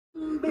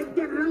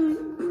Rambeterán,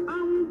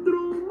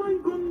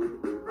 antromaicon,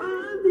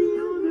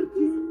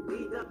 adionerci,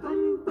 vida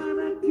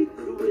pamparaki,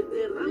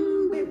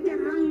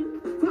 rambeterán,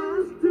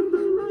 faster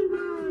than my.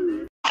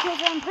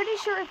 Because I'm pretty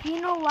sure if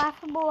you know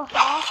Laughable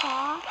Ha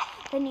Ha,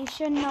 then you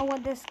should know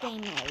what this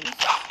game is.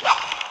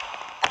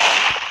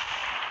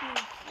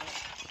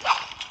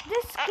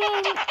 This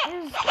game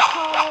is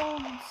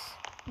called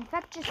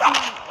Infectious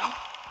Smile.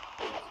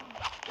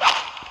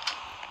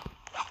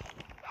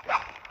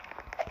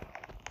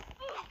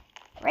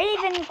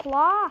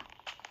 Ravenclaw.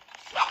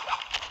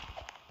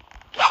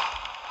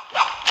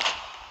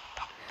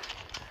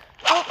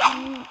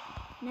 Oh,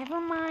 never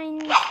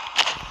mind.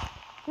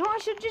 You know, I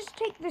should just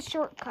take the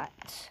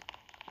shortcut.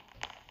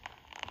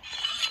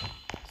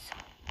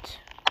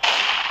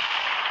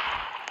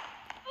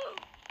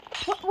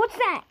 What's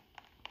that?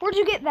 Where'd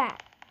you get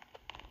that?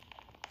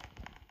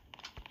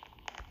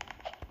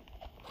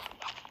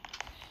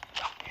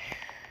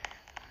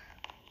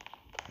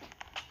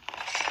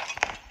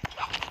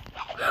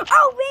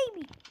 Oh,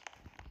 baby!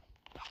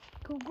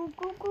 Go, go,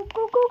 go, go,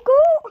 go, go,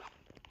 go!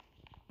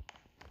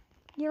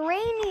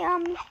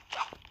 Uranium.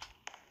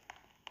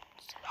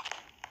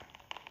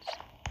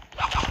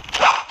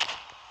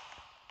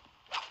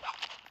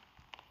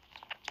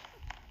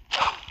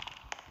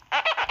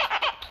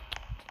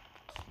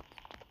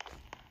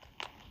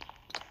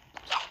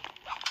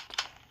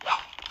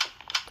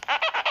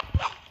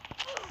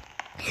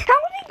 How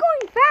is he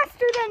going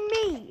faster than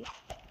me?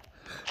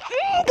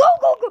 Go,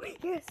 go, go!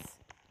 Yes!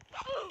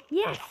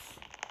 Yes!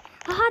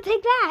 Haha,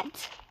 take that!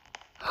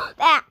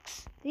 The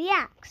axe! The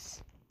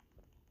axe!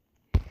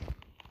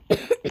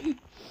 The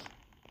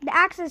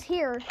axe is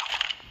here.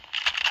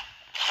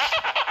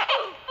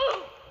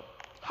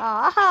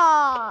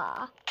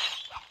 Haha!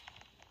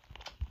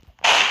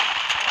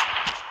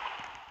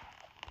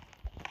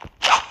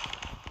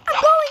 I'm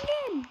going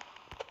in!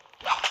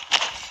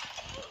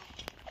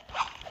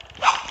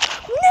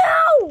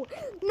 No!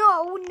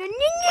 No, no, no, no,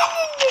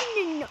 no,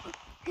 no, no.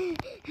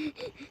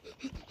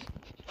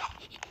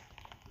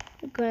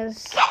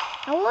 Because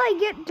how will I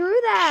get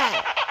through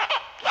that?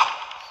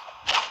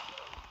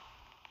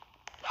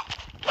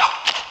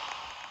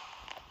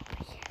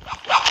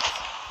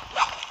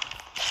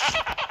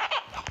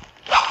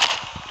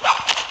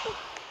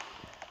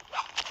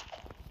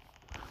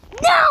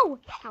 No!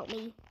 Help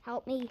me,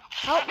 help me,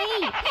 help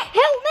me,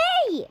 help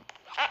me!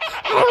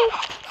 Help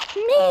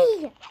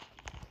me!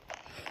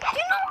 Do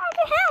you know how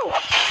to help?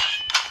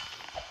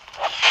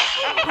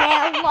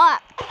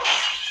 Help!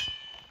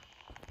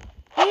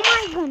 Oh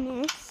my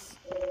goodness.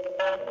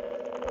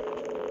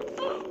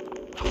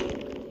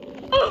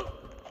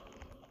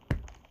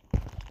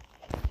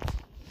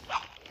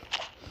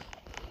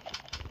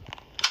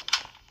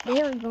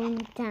 They're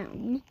going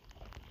down.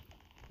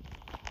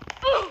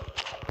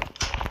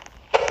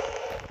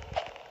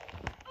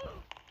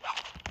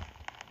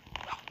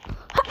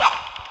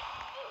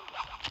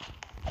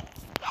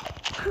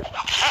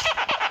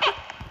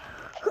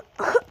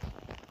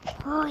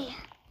 Oh yeah.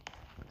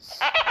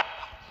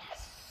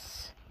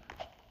 Yes.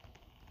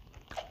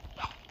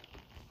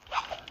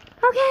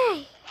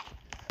 Okay.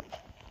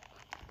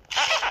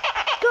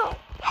 Go.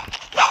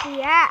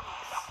 The axe.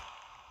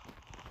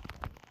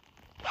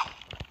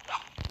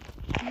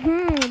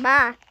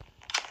 Bye.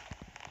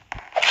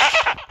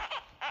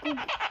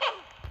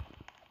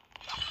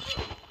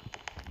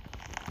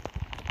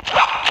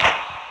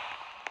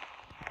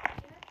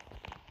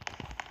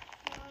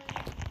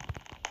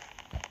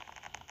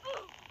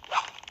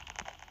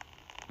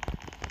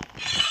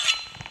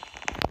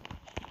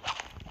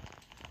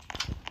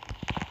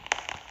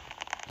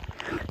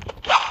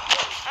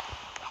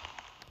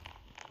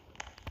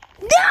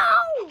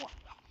 No!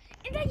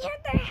 And I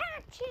had the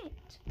hatchet.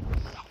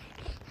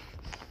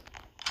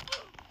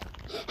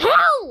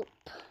 Help!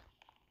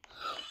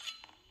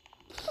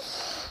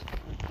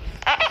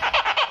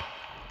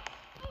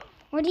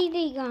 Where did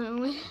he go?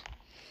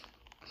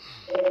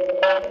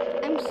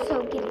 I'm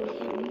so getting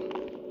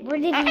him. Where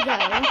did he go?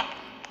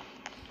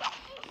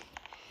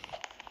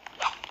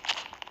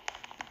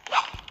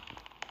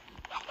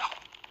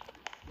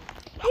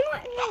 You know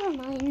what? Never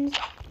mind.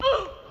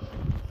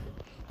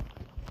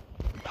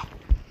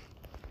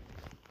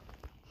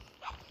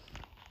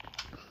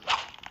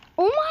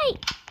 Oh my!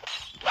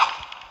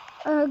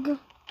 Ugh.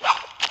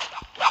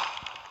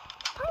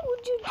 How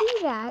would you do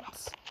that?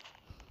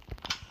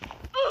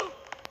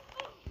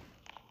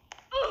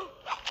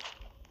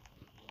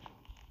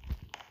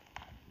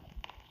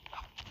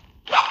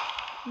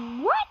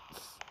 What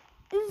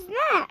is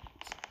that?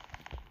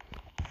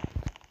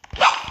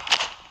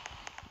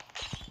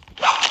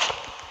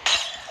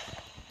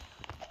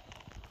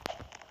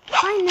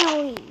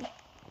 Finally.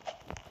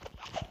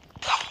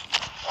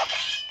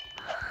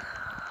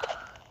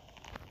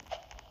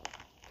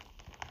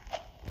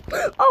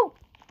 Oh!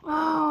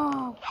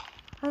 Oh!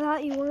 I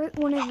thought you were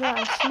one of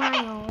the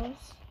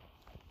smiles.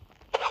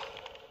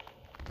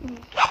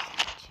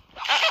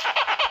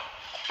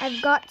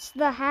 I've got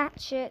the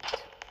hatchet.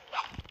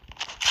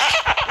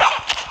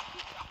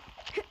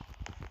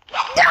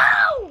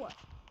 No!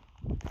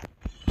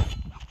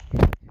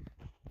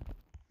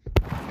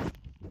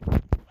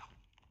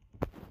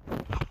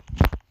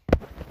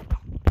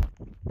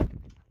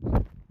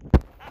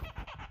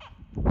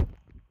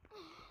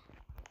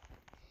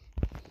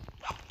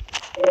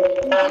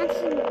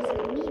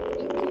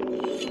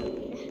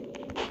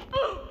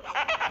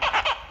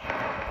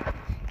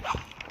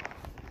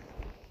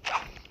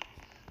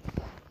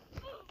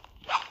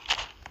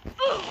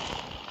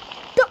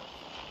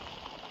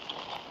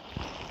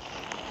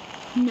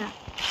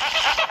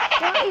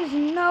 There's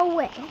no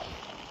way.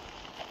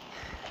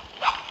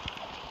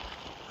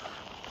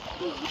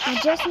 I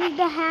just need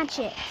the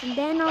hatchet, and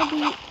then I'll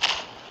be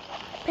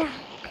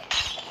back.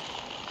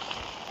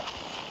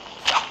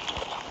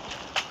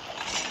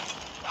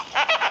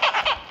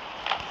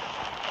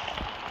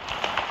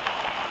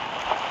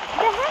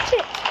 The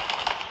hatchet!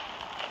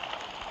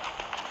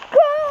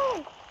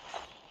 Go!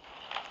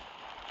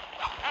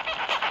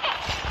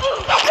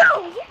 Go!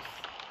 Yes!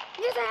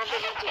 Yes, I have the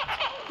hatchet!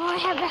 Oh, I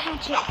have the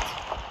hatchet.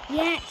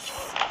 Yes!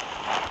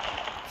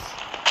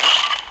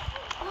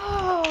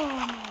 Oh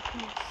my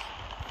goodness.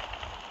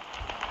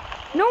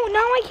 No, now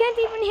I can't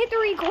even hit the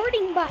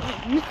recording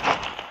button.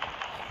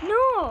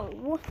 No.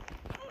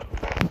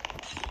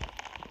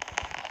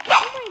 Oh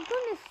my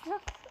goodness, the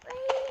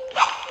freaking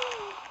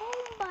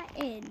home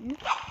button.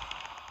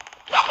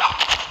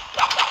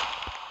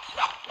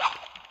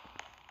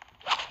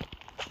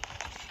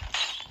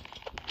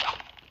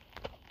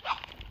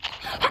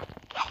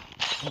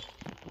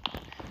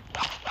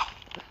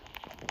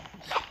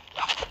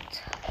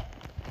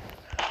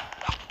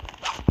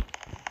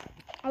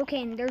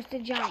 Okay, and there's the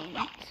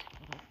giant.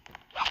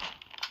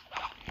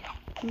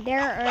 And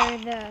there are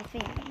the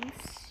things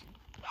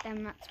that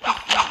I'm not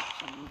supposed to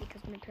mention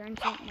because my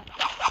parents don't know.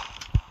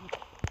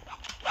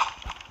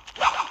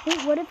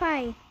 Wait, what if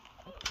I...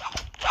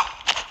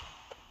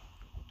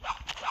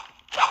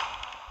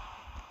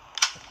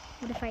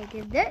 What if I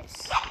did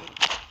this?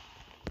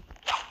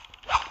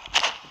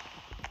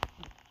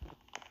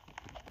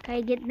 Can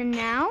I get them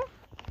now?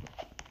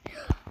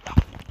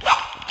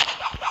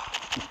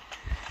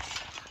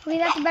 Okay,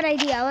 that's a bad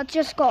idea. Let's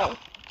just go.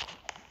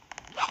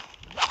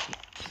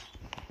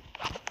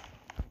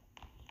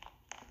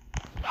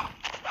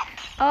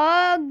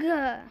 Ugh.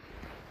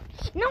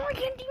 No, I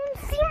can't even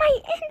see my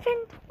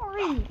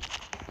inventory.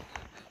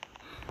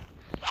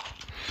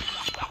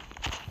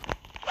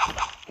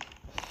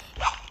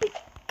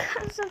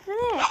 Because of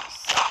this.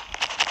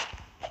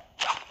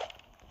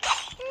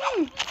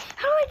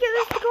 How do I get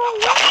this to go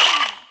away?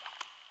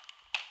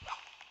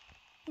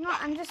 You know what?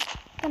 I'm just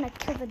gonna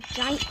kill the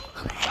giant.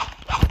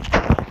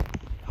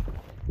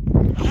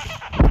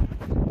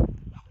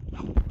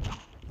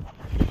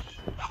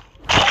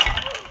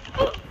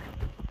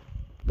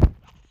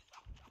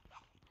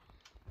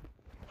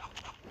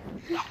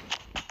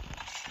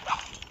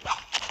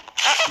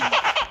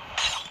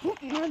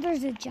 Now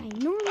there's a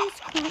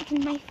ginormous crack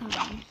in my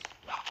phone.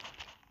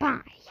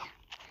 Bye.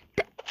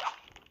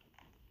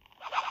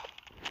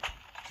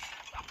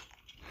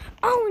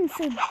 Oh, and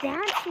so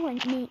that's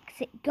what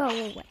makes it go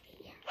away.